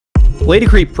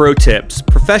LATICRETE Pro Tips,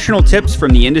 professional tips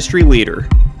from the industry leader.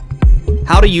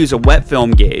 How to use a wet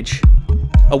film gauge.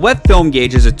 A wet film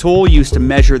gauge is a tool used to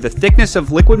measure the thickness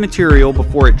of liquid material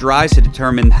before it dries to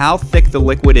determine how thick the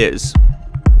liquid is.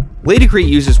 LATICRETE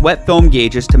uses wet film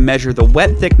gauges to measure the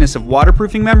wet thickness of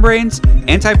waterproofing membranes,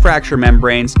 anti-fracture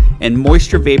membranes, and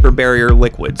moisture vapor barrier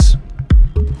liquids.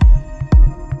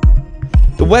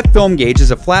 The wet film gauge is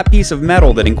a flat piece of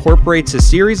metal that incorporates a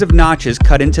series of notches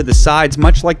cut into the sides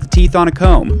much like the teeth on a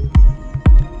comb.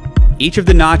 Each of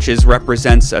the notches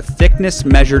represents a thickness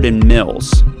measured in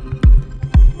mils.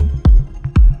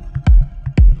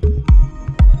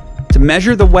 To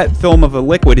measure the wet film of a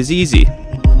liquid is easy.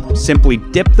 Simply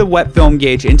dip the wet film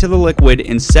gauge into the liquid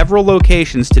in several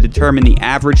locations to determine the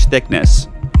average thickness.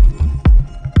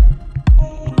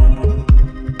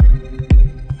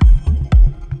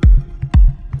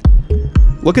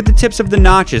 Look at the tips of the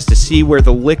notches to see where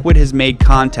the liquid has made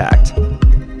contact.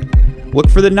 Look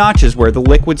for the notches where the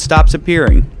liquid stops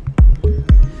appearing.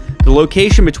 The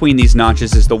location between these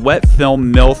notches is the wet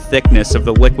film mil thickness of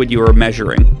the liquid you are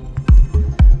measuring.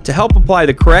 To help apply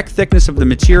the correct thickness of the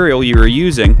material you are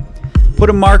using,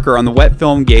 put a marker on the wet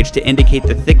film gauge to indicate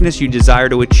the thickness you desire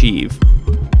to achieve.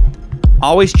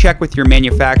 Always check with your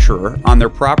manufacturer on their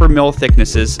proper mil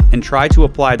thicknesses and try to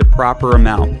apply the proper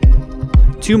amount.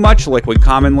 Too much liquid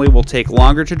commonly will take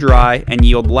longer to dry and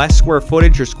yield less square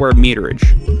footage or square meterage.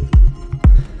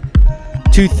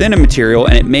 Too thin a material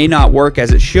and it may not work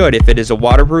as it should if it is a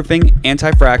waterproofing,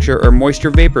 anti-fracture, or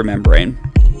moisture vapor membrane.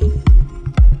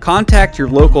 Contact your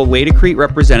local LATICRETE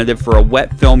representative for a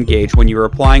wet film gauge when you are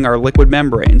applying our liquid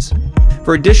membranes.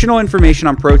 For additional information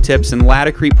on pro tips and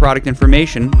LATICRETE product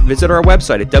information, visit our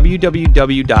website at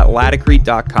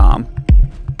www.laticrete.com.